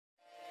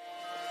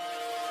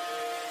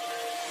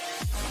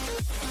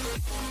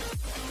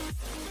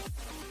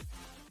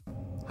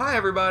Hi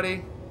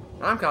everybody,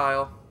 I'm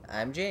Kyle.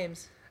 I'm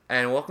James.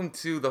 And welcome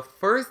to the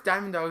first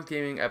Diamond Dogs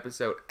Gaming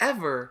episode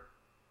ever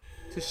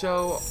to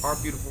show our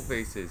beautiful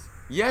faces.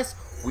 Yes,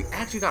 we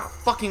actually got a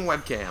fucking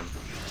webcam.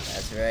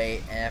 That's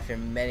right, and after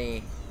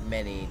many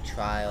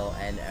trial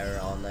and error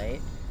all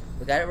night,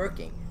 we got it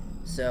working.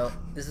 So,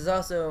 this is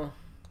also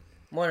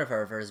one of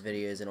our first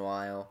videos in a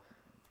while.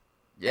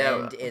 Yeah.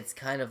 And it's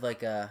kind of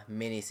like a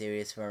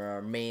mini-series from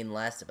our main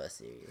Last of Us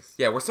series.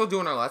 Yeah, we're still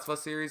doing our Last of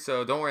Us series,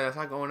 so don't worry, that's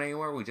not going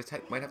anywhere. We just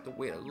might have to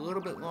wait a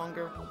little bit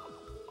longer.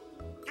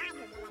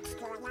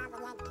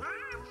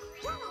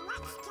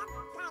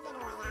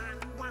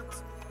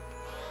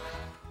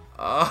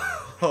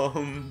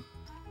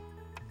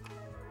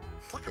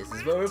 This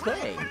is what we're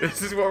playing.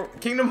 This is what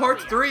Kingdom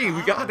Hearts 3.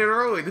 We got it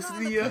early. This is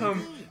the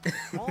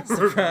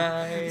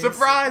Surprise!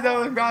 Surprise,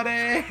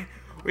 everybody!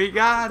 We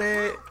got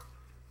it.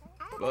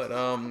 But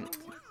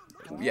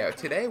yeah,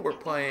 today we're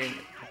playing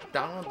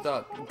Donald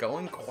Duck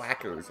Going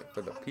Quackers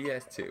for the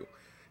PS2.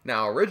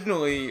 Now,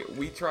 originally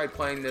we tried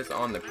playing this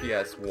on the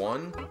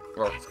PS1,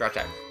 or scratch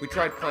that. We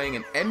tried playing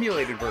an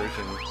emulated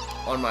version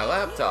on my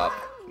laptop.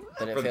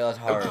 But it failed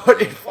hard.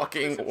 But it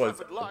fucking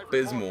was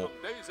abysmal.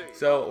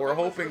 So we're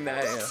hoping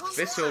that an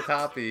official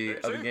copy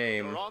of the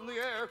game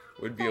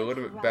would be a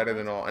little bit better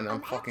than all. And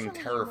I'm fucking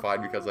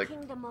terrified because, like,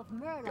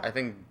 I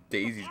think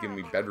Daisy's giving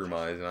me bedroom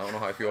eyes, and I don't know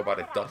how I feel about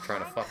a duck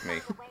trying to fuck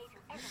me.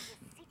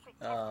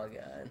 Oh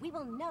god. We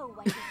will know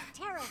what is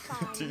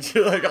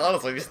terrifying. Like,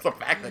 honestly, just the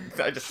fact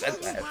that I just said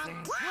that.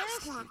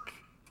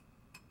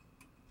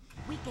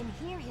 We can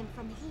hear him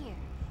from here.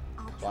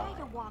 I'll try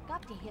to walk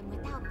up to him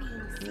without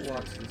being seen. Who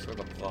watched this for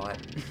the plot?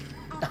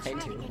 I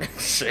do.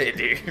 Shit,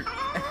 dude.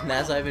 And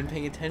that's why I've been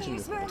paying attention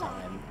this whole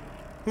time.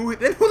 Who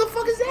the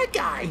fuck is that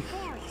guy?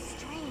 Very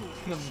strange.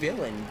 The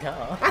villain,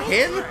 duh. Not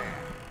him.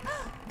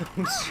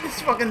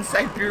 This fucking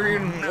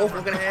Siberian wolf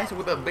looking ass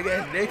with a big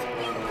ass dick.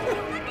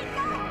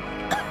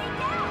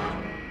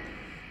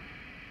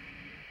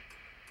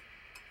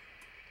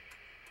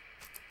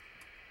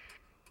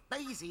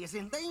 Daisy is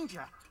in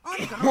danger.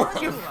 I'm gonna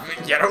rescue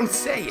her. You don't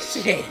say it.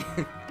 Shit.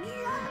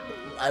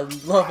 I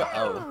love it.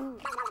 Oh.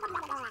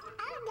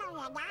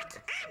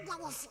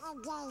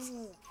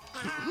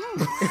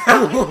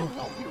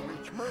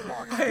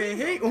 I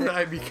hate when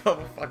I become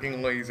a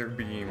fucking laser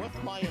beam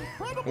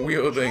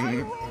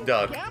wielding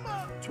duck.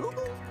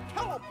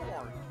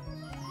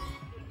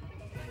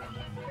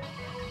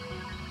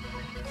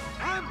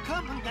 I'm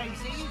coming,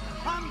 Daisy.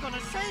 I'm gonna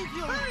save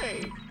you.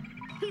 Hey!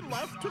 He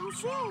left too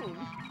soon.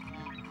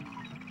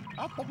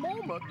 At the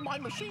moment, my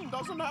machine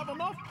doesn't have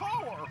enough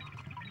power.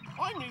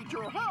 I need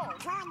your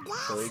help.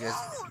 So he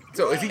just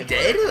So is he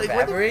dead? Like,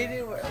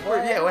 evaporated? What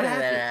yeah, what happened to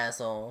that happened?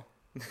 asshole?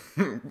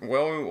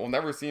 Well, we'll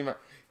never see him.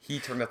 He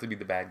turned out to be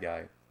the bad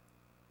guy.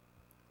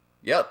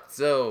 Yep.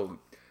 So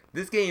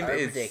this game Our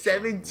is predictions.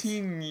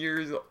 17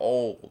 years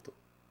old.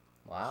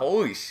 Wow.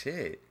 Holy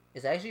shit.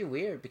 It's actually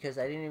weird because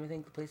I didn't even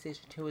think the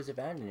PlayStation 2 was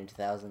around in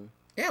 2000.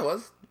 Yeah, it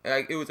was.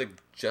 It was like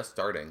just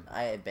starting.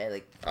 I bet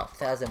like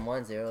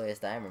 2001's the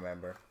earliest I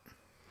remember.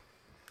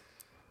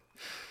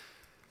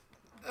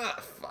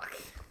 Fuck.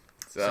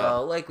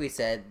 So, like we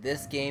said,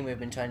 this game we've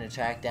been trying to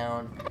track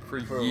down For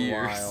a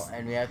years. while,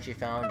 and we actually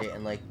found it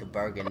in like the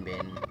bargain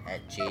bin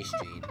at J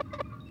Street.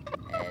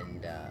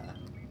 And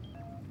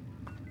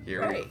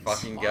Here Right. we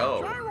fucking My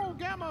go. gyro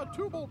gamma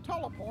tubal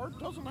teleport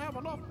doesn't have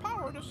enough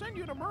power to send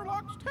you to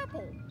Murloc's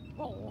temple.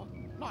 Oh,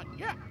 not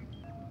yet.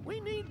 We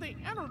need the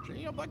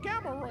energy of the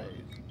gamma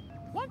rays.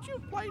 Once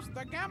you've placed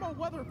the gamma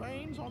weather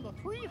vanes on the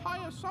 3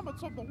 highest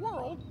summits of the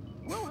world,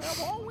 we'll have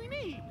all we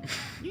need.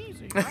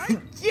 Easy, right?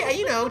 Yeah,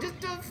 you know, just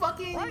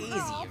fucking Right easy,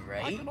 now, I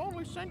right? can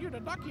only send you to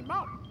Ducky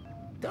Mountain.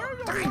 There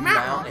you'll Ducky find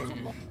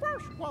Mountain? the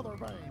first weather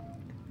vane.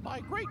 My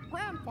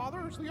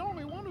great-grandfather is the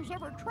only one who's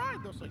ever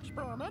tried this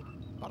experiment,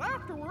 but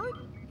afterward,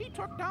 he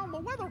took down the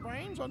weather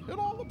vanes and hit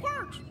all the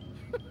parts.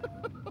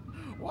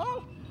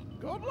 Well,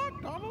 good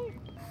luck, Donald.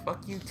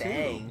 Fuck you too.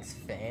 thanks,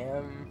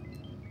 fam.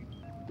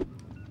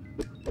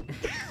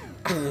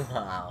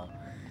 Wow.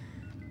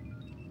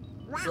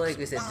 So like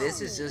we said, this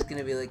is just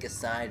gonna be like a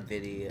side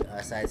video,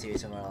 a side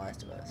series from our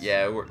Last of Us.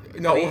 Yeah, we're I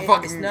mean, we're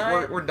fucking it's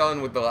not- we're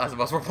done with The Last of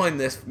Us. We're playing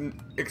this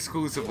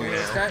exclusively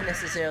It's now. not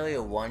necessarily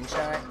a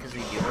one-shot, because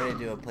we do want to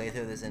do a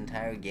playthrough of this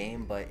entire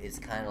game, but it's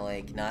kind of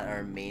like not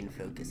our main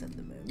focus at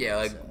the moment. Yeah,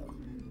 like-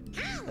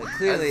 so. Like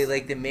clearly,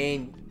 like the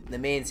main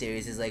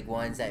series is like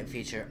ones that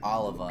feature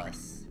all of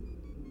us,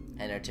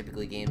 and are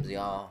typically games we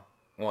all.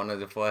 Wanted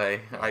to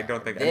play. I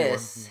don't think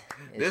This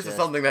this is just-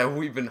 something that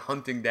we've been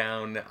hunting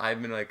down.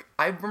 I've been like,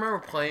 I remember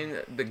playing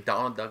the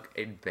Donald Duck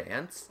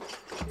Advance.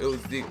 It was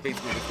basically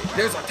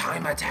there's a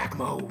time attack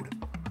mode.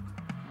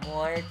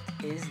 What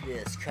is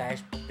this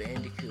Crash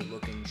Bandicoot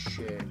looking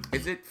shit?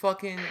 Is it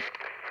fucking?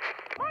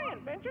 My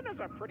invention is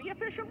a pretty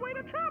efficient way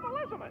to travel,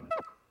 isn't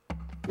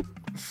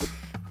it?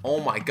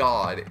 Oh my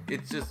god!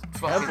 It's just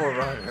fucking. Temple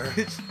Runner.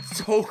 It's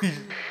totally.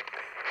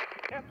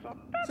 It's a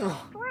bit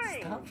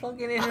strange. Stop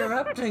fucking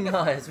interrupting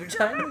us. We're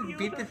trying to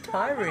beat the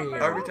timer here.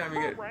 Every time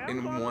you get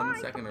in 1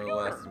 second or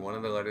less, one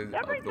of the letters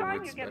Every of the time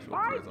word you get special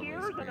 5 appears on the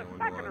years screen in a when you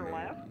second or want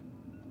less,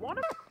 one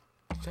of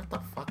Shut the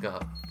fuck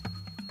up.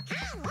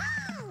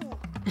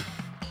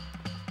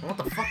 I want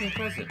the fucking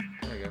present.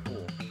 There you go,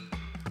 cool.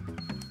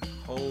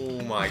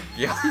 Oh my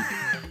god.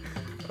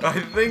 I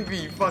think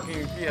the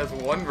fucking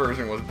PS1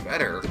 version was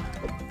better.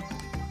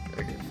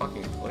 Gotta get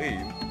fucking played.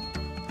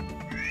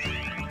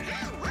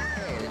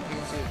 Hey, the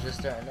PS2 is just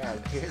starting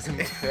out. Here's some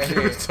Give it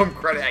credit. some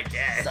credit, I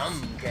guess.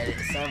 Some credit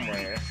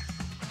somewhere.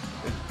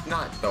 It's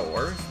not the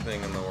worst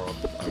thing in the world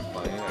I'm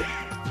playing.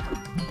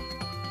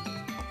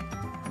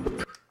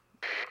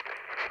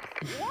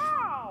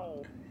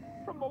 wow!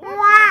 From the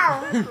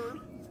Wow. pictures,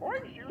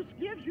 orange juice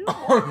gives you more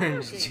Orange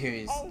energy.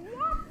 juice. A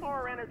lot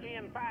more energy,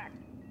 in fact.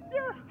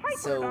 You're hyper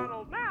So,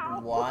 Donald now.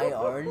 why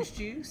orange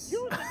juice?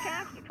 Use the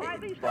chance to try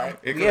these Why?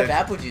 It We have could-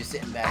 apple juice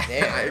sitting back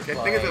there. I think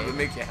it's because it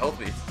makes you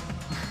healthy.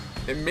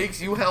 It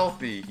makes you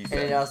healthy, he And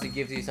said. it also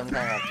gives you some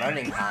kind of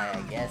running high,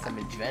 I guess, some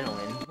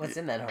adrenaline. What's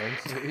in that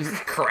orange juice?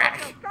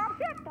 Crack. Stop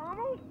hit,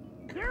 Donald.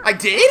 You're I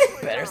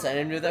did? Better send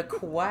him to the to get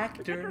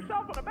quacker.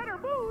 yourself in a better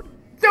mood.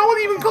 That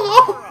wasn't even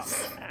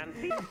close! And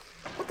see,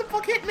 What the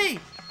fuck hit me?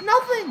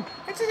 Nothing!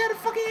 I just had a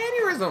fucking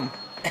aneurysm!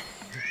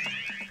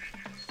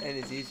 And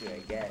it's easier, I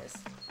guess.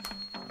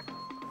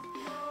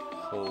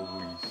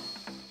 Holy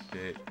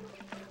shit.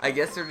 I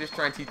guess they're just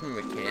trying to teach me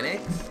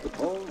mechanics?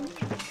 Oh,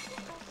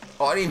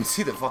 I didn't even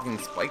see the fucking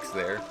spikes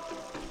there.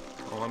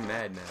 Oh, I'm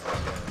mad now.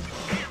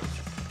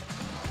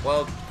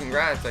 Well,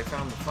 congrats, I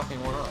found the fucking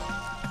one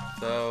up.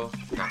 So,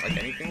 not like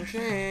anything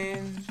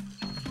changed.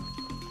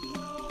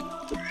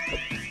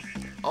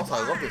 Also,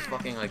 I love this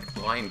fucking, like,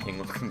 Lion King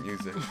looking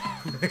music.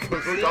 Can we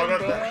go talk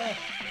about that?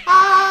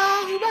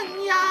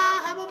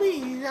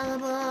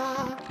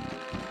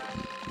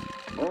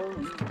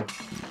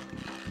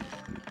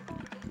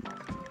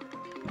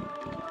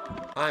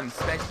 I'm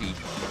special.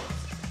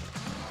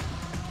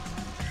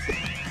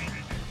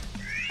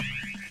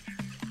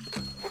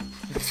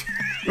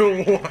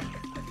 What?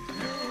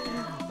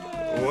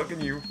 What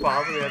can you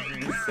possibly have to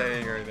be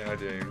saying right now,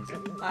 James?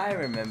 I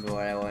remember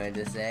what I wanted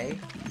to say.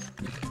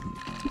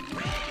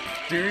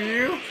 Do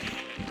you?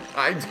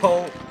 I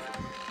don't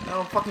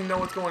fucking know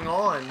what's going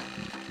on.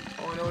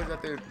 All I know is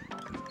that this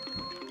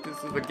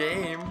is the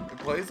game. It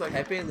plays like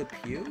Pepe Le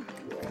Pew?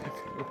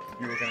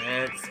 you looking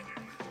at.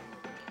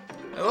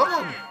 I love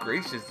how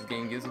gracious this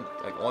game gives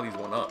like all these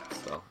 1-ups.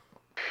 So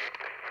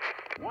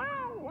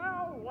well,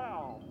 well,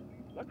 well.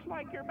 Looks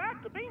like you're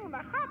back to being the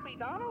happy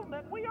Donald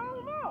that we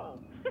all know.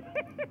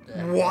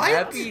 What?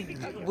 Happy?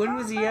 When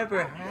was he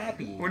ever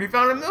happy? when he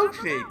found a That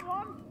milkshake,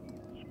 one,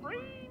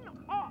 screen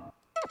up.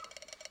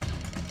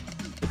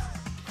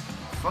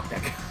 fuck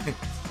that guy.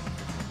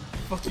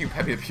 Fuck you,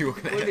 Pepe the Pew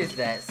looking What at. is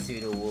that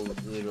pseudo-wood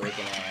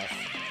looking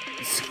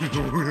ass?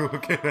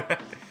 looking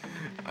at.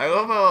 I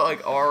love how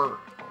like our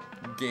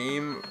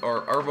game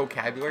or our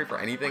vocabulary for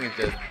anything is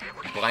just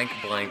blank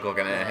blank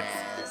looking at.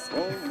 Ass.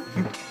 Oh,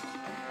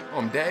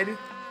 I'm dead.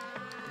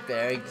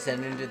 Better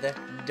send him to the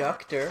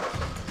doctor.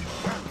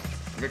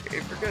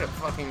 If we're gonna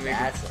fucking make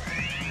That's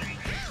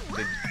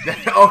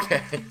it.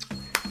 Okay.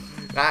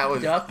 That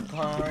was. duck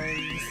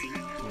puns.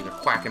 You're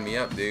quacking me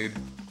up, dude.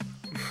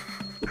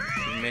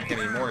 If you make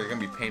any more, you're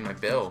gonna be paying my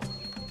bill.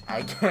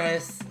 I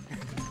guess.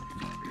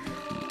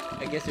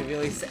 I guess we're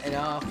really setting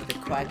off with the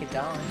quack of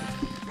dawn.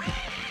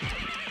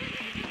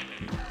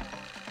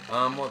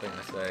 What thing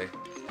to say?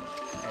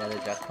 Another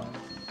duck pun.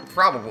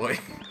 Probably.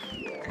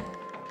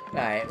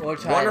 Alright, we'll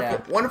try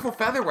Wonderful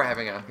feather we're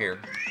having out here.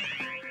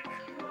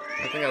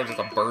 I think that was just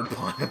a bird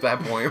pun at that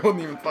point. It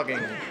wasn't even fucking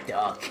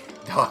duck.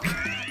 duck.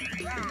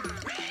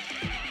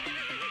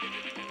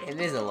 It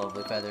is a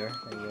lovely feather.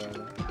 That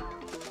you are.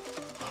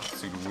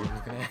 Super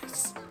looking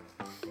ass.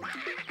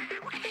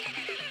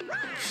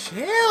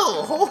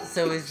 Chill!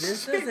 So is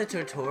this just a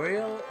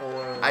tutorial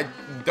or I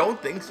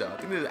don't think so. I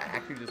think this is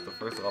actually just the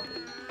first level.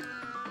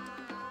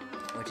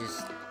 which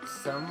is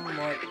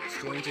somewhat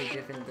strangely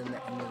different than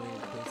the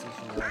emulated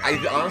PlayStation 1?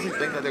 I honestly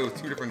think that there was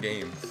 2 different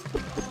games.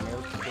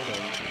 No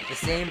kidding. The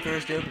same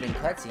first opening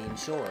cutscene,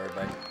 sure,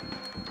 but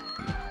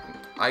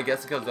I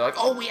guess because they're like,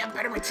 oh, we have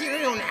better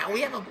material now.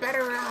 We have a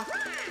better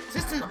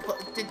system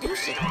to do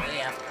shit on. we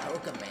have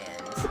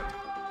Pokemans.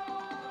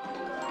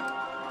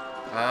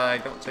 I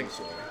don't think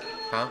so.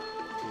 Huh?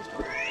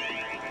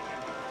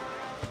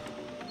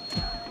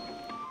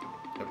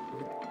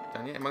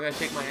 Done yet? Am I gonna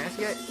shake my ass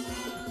yet?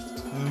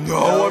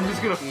 No, I'm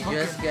just gonna You fucking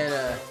just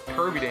gotta.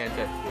 Kirby dance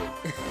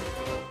it.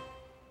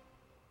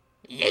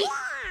 Yeet!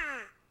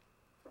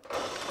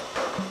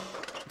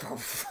 Oh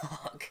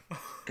fuck.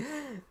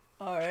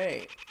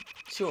 Alright.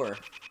 Sure.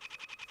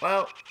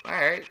 Well,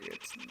 alright.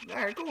 It's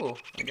alright, cool,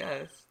 I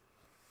guess.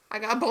 I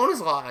got a bonus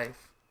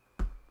life.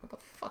 What the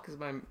fuck is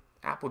my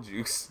apple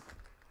juice?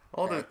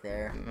 All the Back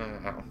there.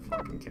 I don't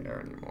fucking care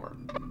anymore.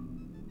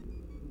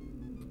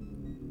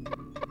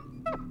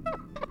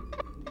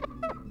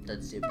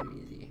 That's super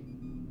easy.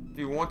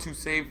 Do you want to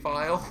save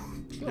file?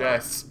 Sure.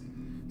 Yes.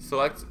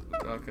 Select.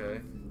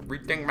 Okay.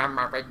 Everything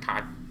memory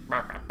card.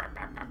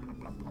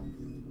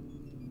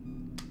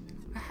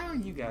 How are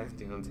you guys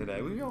doing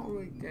today? We don't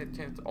really get a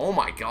chance to... Oh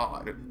my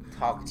god.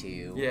 Talk to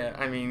you. Yeah,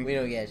 I mean... We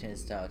don't get a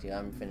chance to talk to you.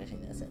 I'm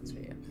finishing that sentence for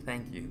you.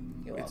 Thank you.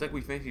 You're It's welcome. like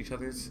we finish each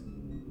other's...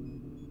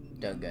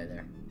 Don't go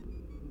there.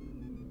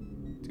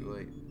 Too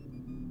late.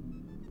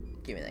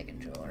 Give me that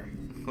controller.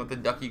 What the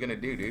duck you gonna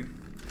do, dude?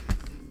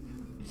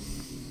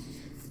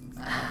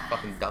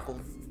 Fucking duckle.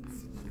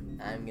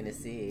 I'm gonna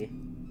see.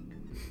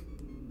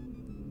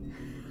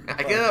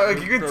 I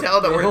can, you can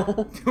tell that we're...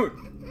 Dude.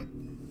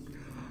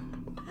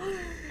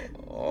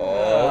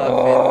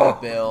 Oh,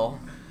 fit the bill.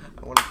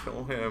 I want to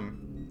kill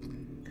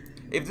him.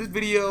 If this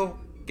video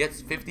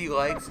gets 50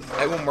 likes,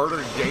 I will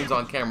murder James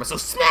on camera. So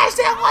smash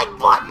that like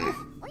button.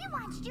 We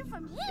watched you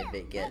from here. If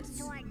it gets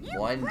Thanks to our new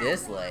one brother.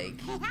 dislike,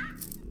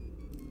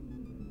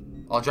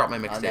 I'll drop my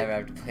I'll mixtape. never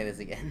have to play this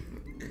again.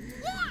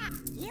 Yeah,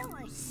 you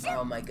were so.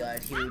 Oh my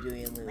god, Huey,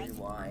 Dewey, and Louie,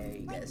 why are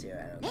you guys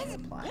here? I don't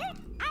get the plot.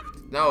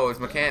 No, it's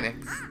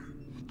mechanics. And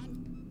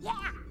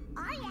yeah,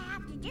 all you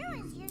have to do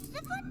is use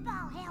the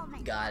football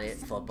helmet. Got it,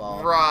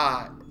 football.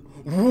 Right.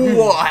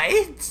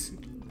 What?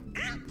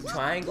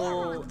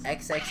 Triangle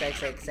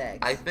XXXXX.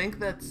 I think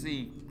that's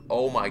the...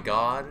 Oh my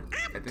god.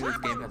 I think this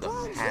game has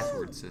a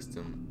password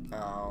system.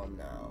 Oh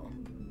no.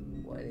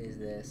 What is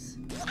this?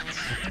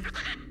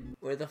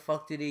 Where the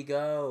fuck did he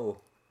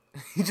go?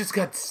 He just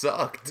got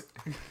sucked.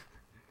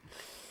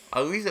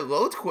 At least it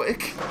loads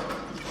quick.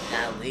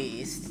 At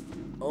least.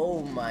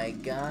 Oh my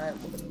god.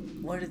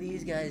 What are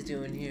these guys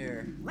doing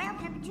here?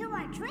 Welcome to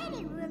our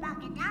training room,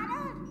 Uncle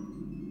Donald.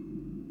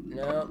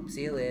 Nope.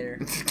 See you later.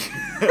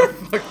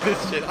 Fuck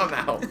this shit, I'm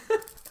out.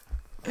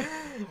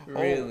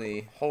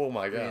 Really? Oh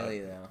my god.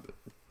 Really though.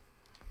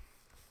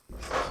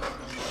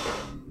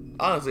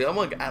 Honestly, I'm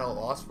like at a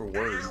loss for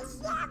words.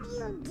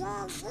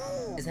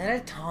 Is that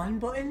a taunt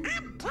button?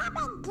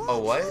 Oh,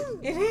 what?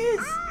 It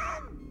is!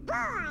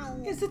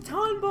 It's a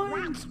taunt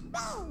button!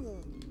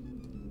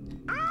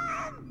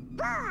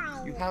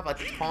 You have a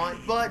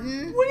taunt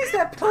button? What is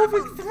that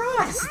pelvic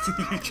thrust?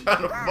 You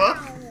trying to fuck?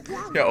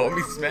 Yo, let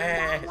me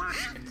smash.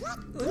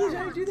 Let me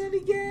try to do that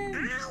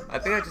again. I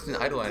think that's just an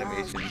idle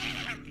animation.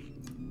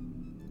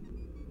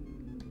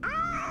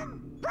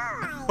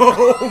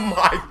 Oh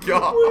my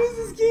god. What is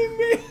this game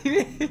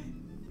made?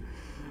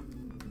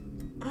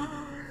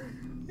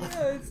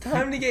 It's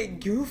time to get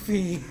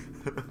goofy.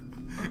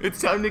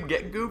 It's time to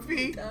get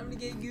goofy? Time to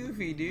get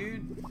goofy,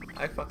 dude.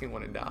 I fucking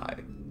want to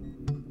die.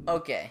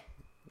 Okay.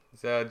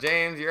 So,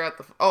 James, you're at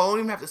the... Oh, I don't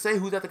even have to say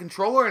who's at the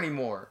controller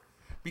anymore.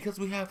 Because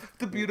we have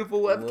the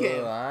beautiful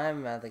webcam. Whoa,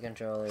 I'm at the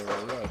controller. Yay.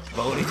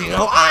 But what did you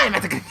know? I'm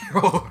at the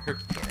controller. Get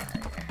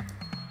out of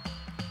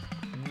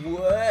here.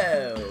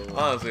 Whoa.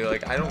 Honestly,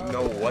 like, I don't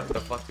know what the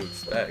fuck to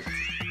expect.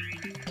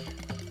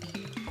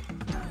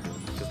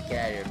 Just get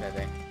out of here,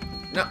 Pepe.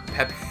 No,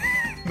 Pepe.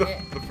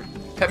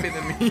 Pepe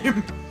the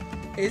meme.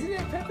 Isn't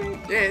it Pepe?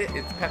 Yeah,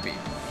 it's Pepe.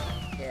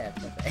 Yeah,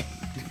 Pepe.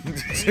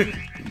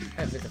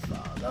 Pepe the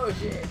frog. Oh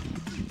shit.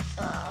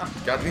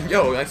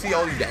 Yo, I see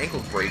all these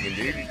ankles breaking,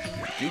 dude.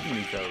 Juking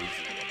these toes.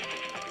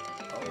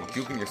 Oh,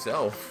 Juking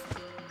yourself.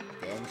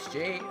 damn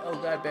straight. Oh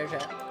god, bear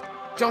trap.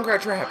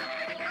 Junkrat trap.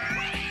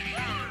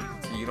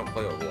 See, you don't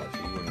play Overwatch,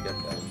 so you wouldn't get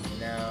that.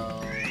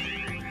 No.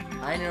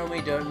 I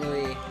normally don't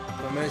really,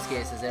 for most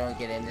cases, I don't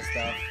get into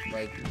stuff.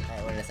 Like,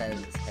 when I started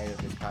this kind of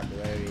this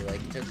popularity,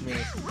 like, it took me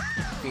a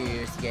few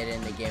years to get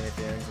into Game of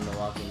Thrones and The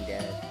Walking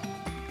Dead.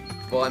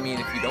 Well, I mean,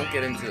 if you don't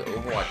get into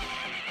Overwatch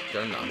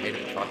during the made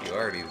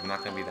popularity, there's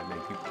not going to be that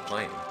many people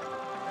playing.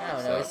 I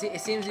don't know,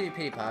 it seems to be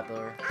pretty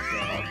popular,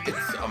 so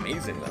It's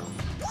amazing, though.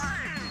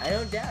 I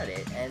don't doubt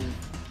it, and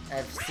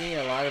I've seen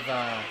a lot of,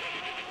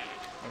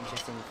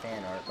 interesting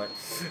fan art, but...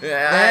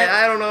 Yeah,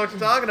 I don't know what you're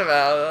talking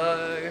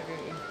about.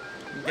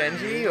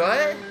 Genji?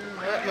 What?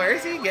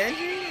 Mercy?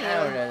 Genji?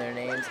 I don't know their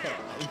names, come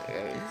on.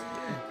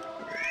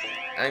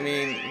 I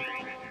mean,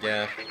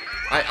 yeah.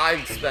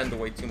 I spend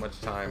way too much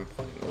time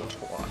playing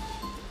Overwatch.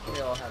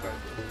 We all have our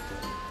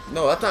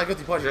No, that's not a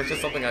guilty pleasure. That's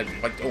just something I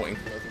like doing.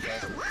 guilty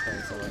pleasures.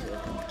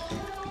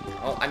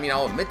 I mean,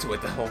 I'll admit to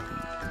it, though.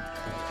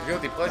 A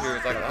guilty pleasure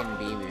is like... Fucking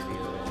B movie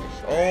over this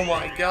shit. Oh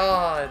my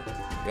god.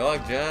 You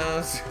like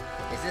jazz?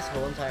 Is this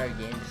whole entire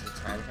game just a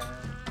time trial?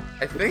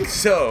 I think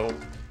so.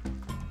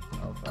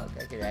 Oh fuck,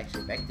 I could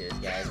actually wreck those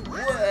guys.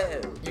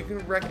 Whoa! You can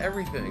wreck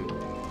everything.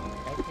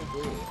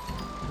 Technically.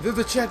 There's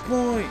a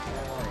checkpoint.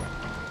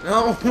 I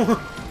don't want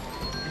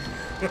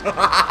it.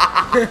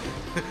 No.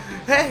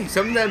 Hey,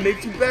 something that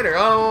makes you better.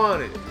 I don't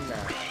want it.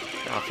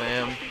 Nah. Nah,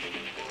 fam.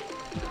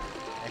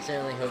 I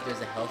certainly hope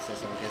there's a health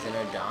system because I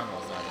know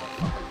Donald's not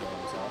gonna fucking kill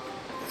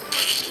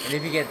himself. And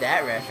if you get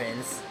that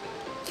reference...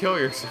 Kill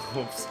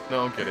yourselves.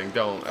 No, I'm kidding.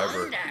 Don't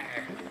ever.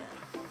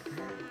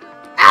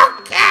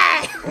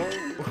 Okay.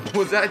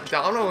 Was that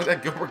Donald or was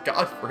that Gilbert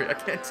Godfrey? I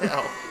can't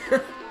tell.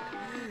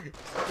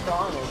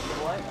 Donald,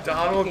 what?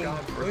 Donald Fucking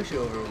Godfrey. push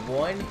over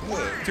one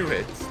hit. 2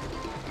 hits.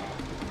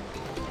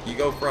 You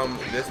go from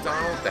this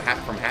Donald,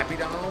 from Happy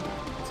Donald,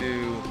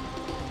 to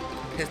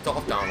Pissed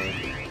Off Donald,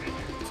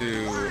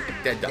 to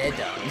Dead Donald. Dead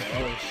Donald.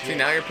 Oh See, shit.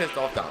 now you're Pissed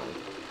Off Donald.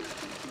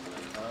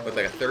 with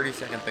like a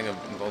 30-second thing of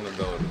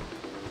vulnerability.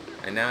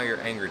 And now you're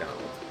angry, Donald.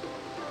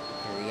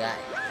 Cause he got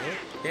hit?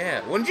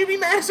 Yeah, wouldn't you be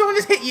mad if someone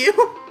just hit you?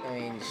 I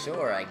mean,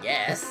 sure, I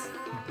guess.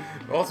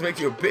 It also makes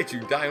you a bitch. You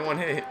die in one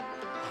hit.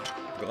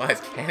 Glass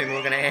cannon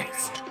looking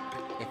ass.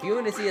 If you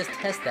want to see us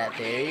test that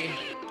theory,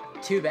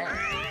 too bad.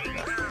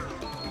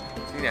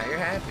 See, now you're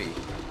happy.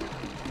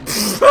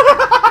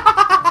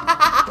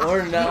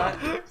 Or not.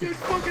 You're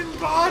fucking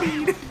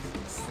bodied.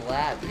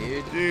 Slap,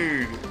 dude.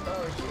 Dude.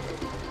 Oh shit.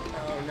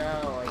 Oh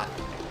no. I'm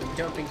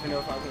jumping for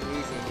no fucking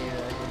reason, dude.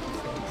 I think he's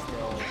staying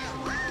still.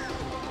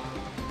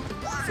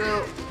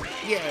 So,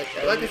 yeah,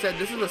 like I said,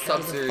 this is a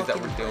sub-series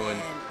that we're doing.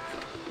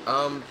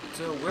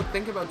 So we're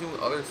thinking about doing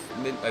other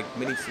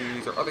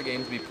mini-series or other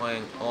games to be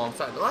playing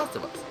alongside The Last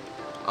of Us.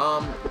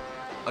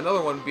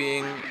 Another one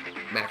being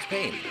Max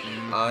Payne.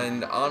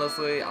 And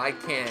honestly, I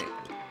can't.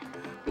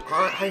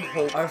 I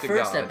hope Our to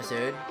first God.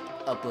 episode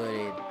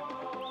uploaded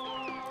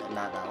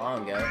not that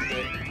long ago.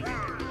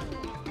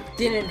 It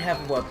didn't have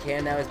a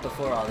webcam. That was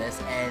before all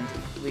this, and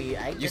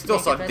I just still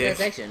think suck that's dick.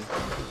 that section.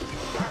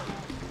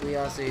 We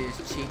also used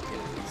cheat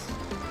codes.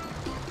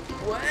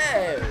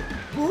 Whoa!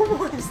 What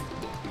was?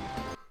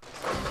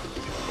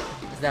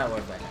 It's not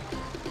worth my time.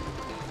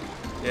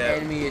 Yeah.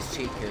 And we used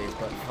cheat codes,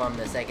 but from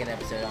the second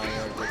episode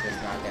onward, we're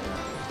just not gonna.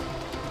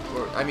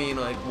 I mean,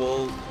 like,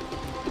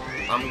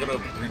 I'm gonna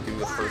redo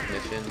the first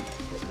mission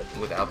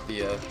without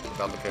the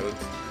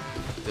codes,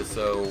 just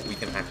so we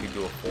can actually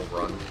do a full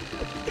run.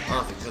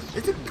 Honestly, because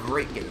it's a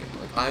great game.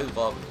 Like, I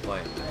love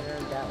playing it. I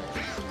don't doubt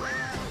it.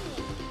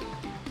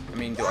 I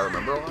mean, do I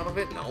remember a lot of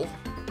it? No,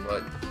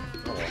 but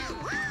oh well.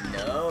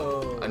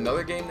 No.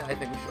 Another game that I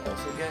think we should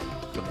also get,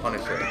 The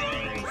Punisher.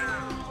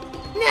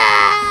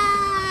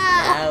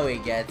 Now he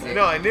gets it.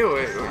 No, I knew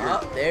it.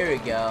 Oh, there we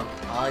go.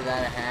 All I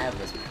gotta have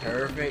was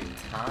perfect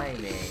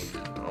timing.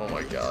 Oh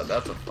my god,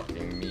 that's a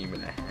fucking meme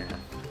and a half.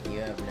 You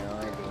have no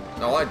idea.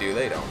 No, I do.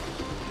 They don't.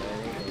 No,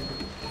 they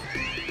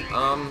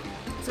didn't.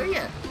 So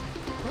yeah,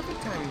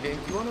 perfect timing,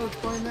 James. Do you want to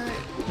explain that,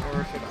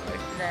 or should I?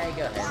 Nah,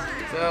 go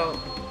ahead. So,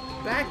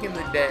 back in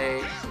the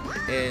day,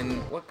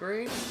 in what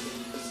grade?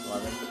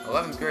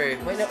 11th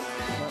grade. Wait, no.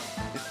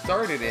 It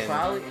started in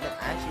Probably,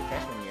 actually,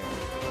 freshman year.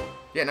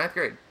 yeah, 9th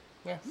grade.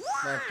 Yeah,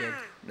 not good.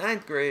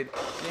 9th grade,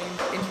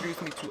 James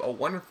introduced me to a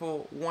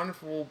wonderful,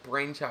 wonderful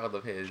brainchild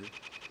of his,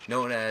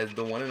 known as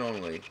the one and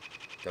only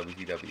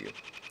WCW.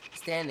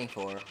 Standing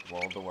for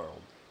World to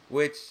World.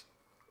 Which,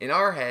 in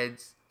our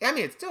heads, I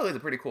mean, it still is a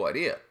pretty cool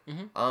idea.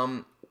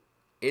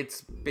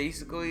 It's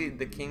basically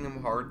the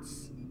Kingdom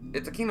Hearts.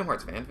 It's a Kingdom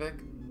Hearts fanfic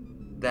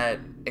that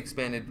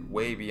expanded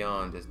way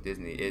beyond just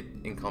Disney. It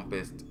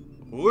encompassed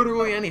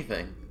literally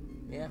anything.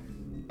 Yeah.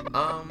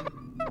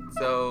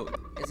 So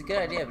It's a good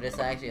idea, but it's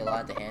actually a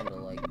lot to handle.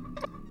 Like,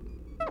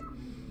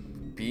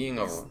 being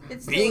it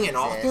still an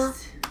author,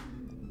 exists.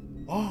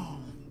 oh,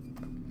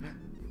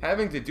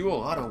 having to do a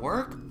lot of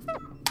work.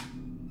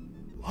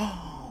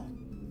 Oh.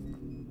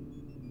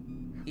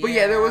 But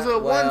yeah, there was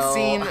one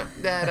scene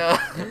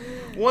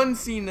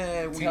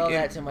that we tell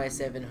that to my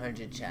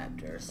 700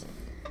 chapters.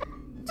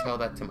 tell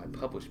that to my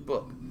published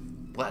book,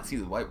 Black Sea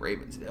with White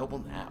Ravens,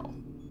 available now.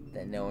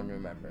 That no one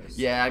remembers.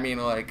 Yeah, I mean,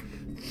 like,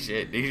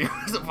 shit, dude, you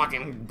have to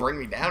fucking bring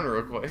me down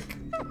real quick.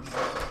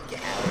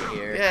 Get out of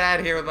here. Get out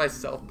of here with my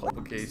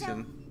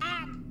self-publication.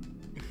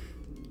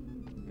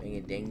 Ring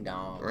a ding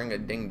dong. Ring a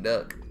ding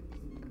duck.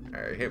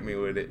 Alright, hit me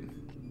with it.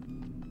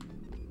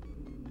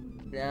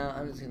 Now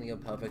I'm just gonna go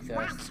public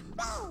thrust.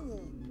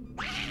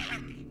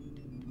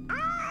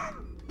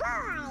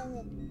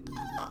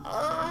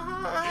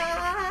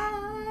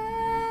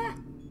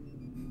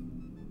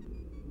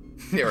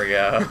 There we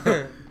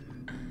go.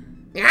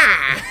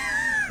 Yeah.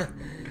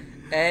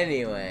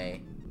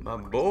 Anyway, My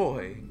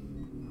boy.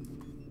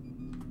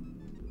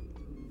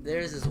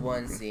 there's this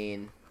one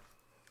scene,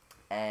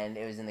 and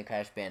it was in the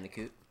Crash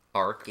Bandicoot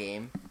Arc.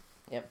 game.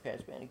 Yep, Crash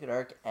Bandicoot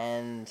Arc.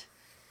 And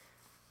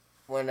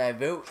when I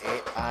wrote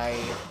it, I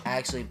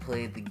actually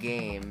played the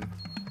game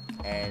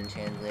and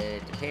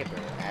translated it to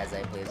paper as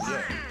I played the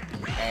game.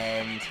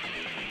 And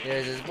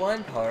there's this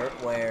one part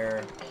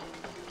where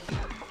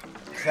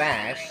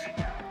Crash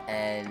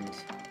and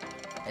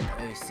an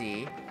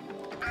OC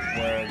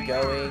were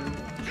going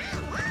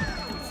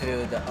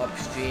through the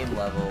upstream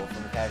level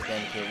from Crash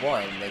Bandicoot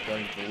 1, like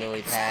going to the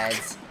lily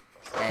pads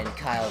and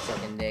Kyle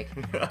sucking dick,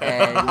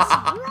 and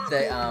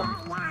the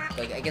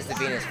like I guess the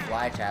Venus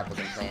flytrap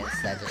looking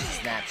plants that just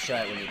snap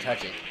shut when you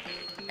touch it.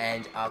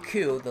 And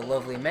Aku, the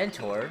lovely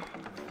mentor,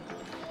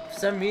 for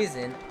some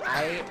reason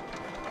I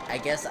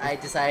guess I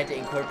decided to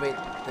incorporate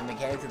the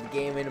mechanics of the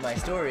game into my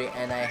story,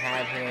 and I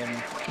had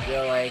him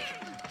go like,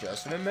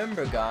 just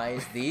remember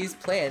guys, these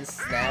plants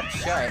snap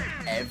shut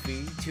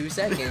every 2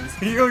 seconds.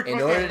 In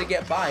order to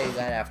get by, you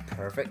gotta have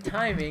perfect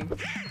timing,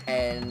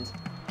 and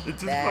It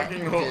just that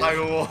fucking just I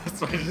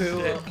lost my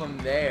blew shit. up from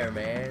there,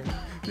 man.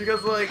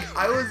 Because, like,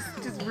 I was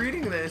just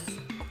reading this.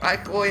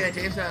 Well, yeah,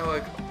 James and I were,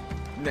 like,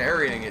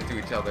 narrating it to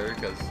each other,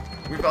 because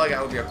we felt like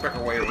that would be a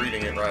quicker way of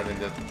reading it rather than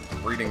just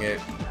reading it.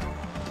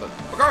 But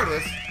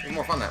regardless, it's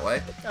more fun that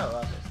way. Oh,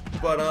 love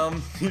this. But,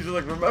 he's just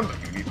like, remember,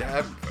 you need to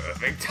have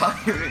Perfect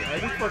timing. I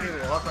just fucking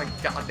lost my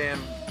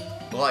goddamn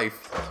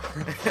life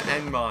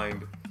and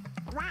mind.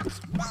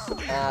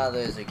 Ah,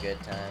 those are good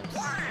times.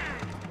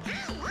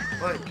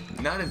 But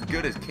not as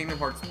good as Kingdom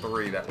Hearts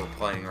 3 that we're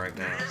playing right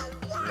now.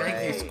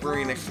 Thank you, Square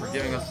Enix, for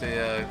giving us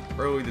the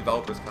early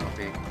developers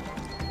copy.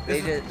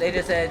 They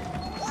just said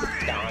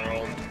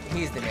Donald.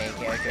 He's the main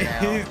character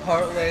now.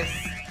 Heartless,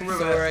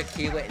 Sora,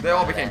 Kiwi. They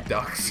all became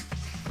ducks.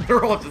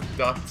 They're all just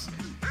ducks.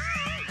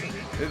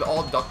 They're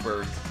all duck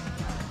birds.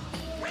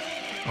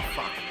 Oh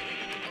fuck.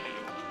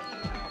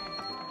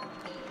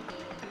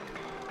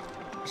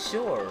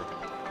 Sure.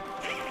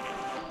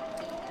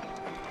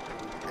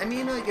 I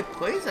mean, like, it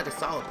plays like a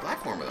solid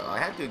platformer though. I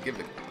have to give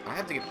it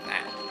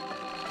that.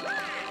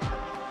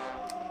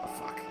 Oh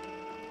fuck.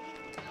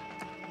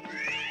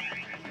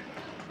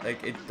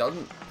 Like, it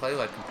doesn't play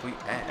like complete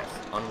ass,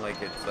 unlike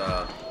its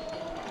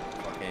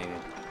fucking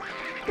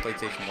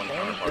PlayStation 1 Don't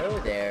counterpart. go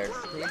there.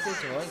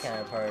 PlayStation 1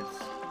 counterparts.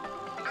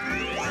 It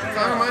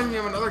kind of reminds me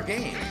of another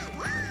game.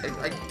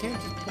 I can't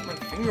just put my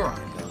finger on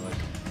it though. Like,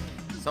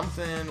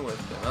 something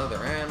with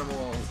another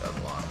animal, a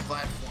lot of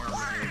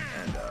platforming,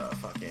 and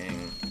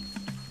fucking...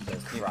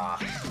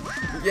 Croc.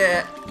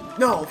 Yeah,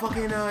 no,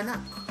 fucking, not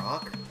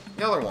Croc.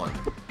 The other one.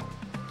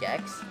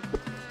 Gex?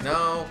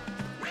 No.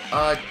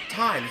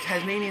 Time, the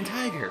Tasmanian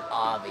Tiger.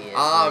 Obviously.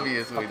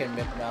 Obviously. Fucking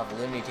ripping off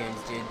Looney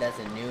Tunes, dude. That's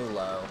a new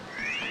low.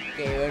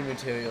 Get your own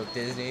material,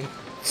 Disney.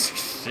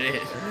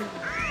 Shit.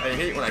 I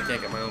hate when I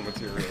can't get my own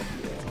material.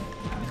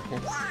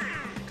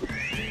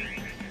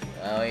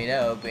 Oh, you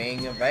know,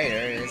 being a writer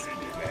is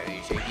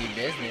very shaky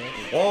business.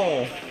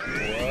 Whoa.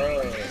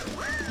 Whoa.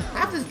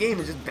 Half this game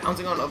is just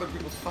bouncing on other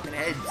people's fucking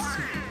heads.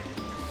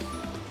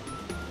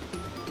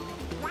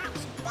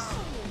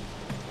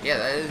 Yeah,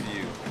 that is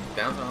you.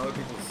 Bouncing on other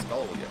people's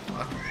skulls, you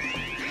fuck.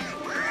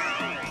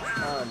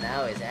 Oh,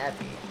 now he's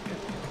happy.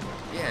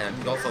 Yeah, and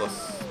he's also a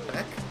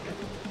spec.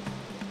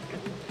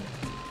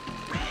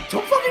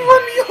 Don't fucking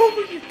run me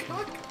over, you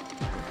cuck!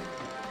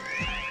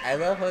 I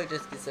love how it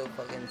just gets so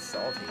fucking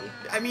salty.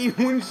 I mean,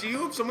 wouldn't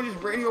you if someone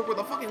just ran you over with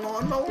a fucking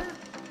lawnmower?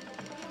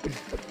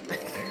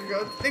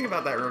 Think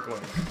about that real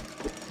quick.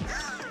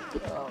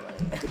 Oh my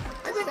god.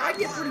 I think I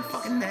get pretty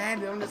fucking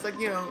mad. I'm just like,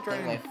 you know,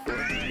 trying My to... foot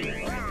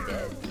is fucking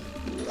dead.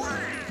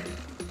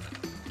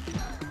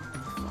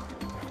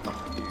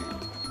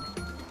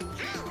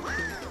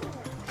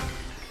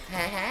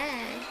 Hey,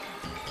 hey.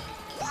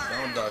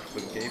 Donald Duck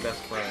with gay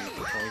best friend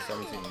for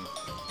 2017.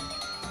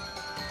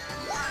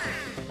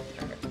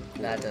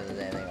 Not that there's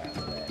anything wrong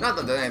with that. Not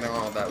that there's anything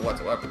wrong with that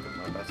whatsoever, because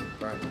my best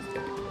friend is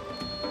gay.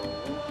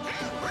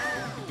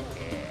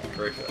 Yeah.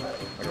 Trisha,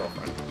 my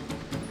girlfriend.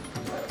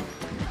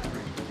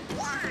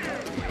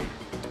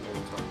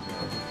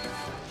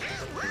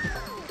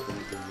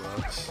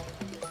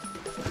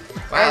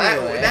 Wow,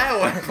 Anyway. that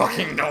went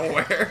fucking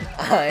nowhere.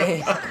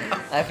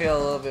 I feel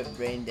a little bit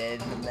brain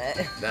dead from that.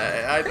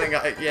 I think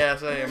yeah,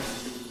 same.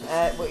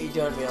 What you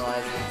don't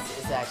realize is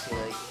it's actually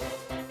like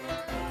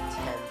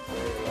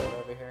 10:30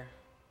 over here.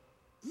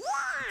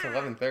 It's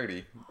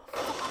 11:30. I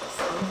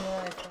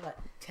thought.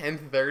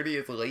 10:30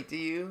 is late to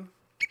you?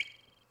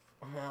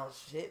 Oh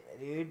shit,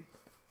 my dude.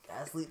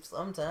 Gotta sleep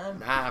sometime.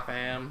 Nah,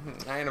 fam.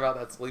 I ain't about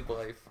that sleep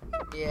life.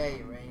 Yeah,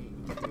 you're right.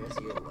 You get the rest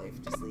of your life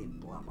to sleep.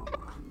 Blah blah blah.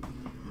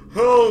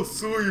 I'll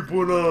sleep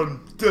when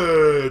I'm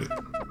dead.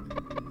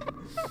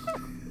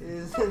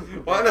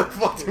 Why the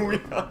fuck do we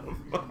have?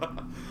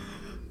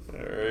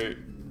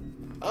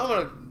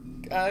 Alright.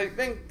 I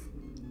think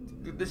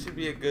this should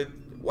be a good...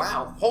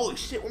 Wow, holy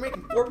shit, we're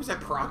making 4%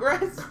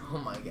 progress? Oh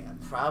my god,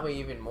 probably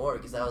even more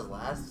because that was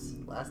last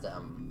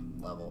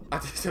level. I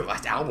just said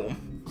last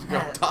album. The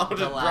Tom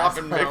just last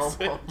dropping mixes.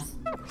 album.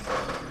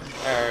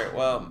 Alright,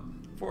 well,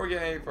 before we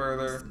get any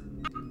further...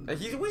 we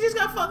just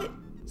got fucking...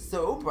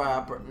 So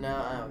proper. No,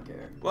 I don't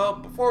care. Well,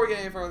 before we get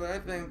any further, I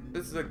think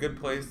this is a good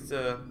place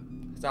to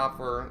stop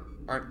for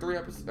our 3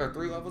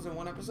 levels in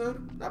one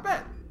episode. Not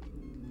bad.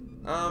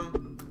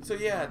 So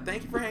yeah,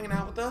 thank you for hanging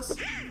out with us.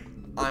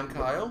 I'm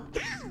Kyle.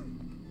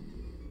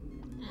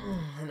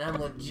 And I'm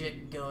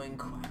legit going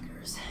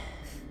Quackers.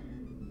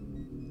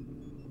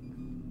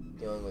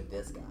 Going with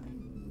this guy.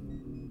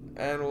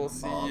 And we'll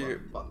see All you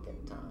the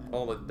fucking time.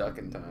 all the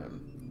ducking time.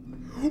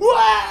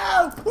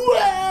 Wow!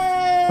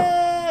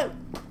 Wow!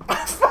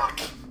 Fuck!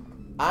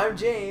 I'm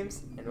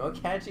James, and we'll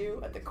catch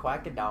you at the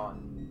Quack of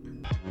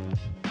Dawn.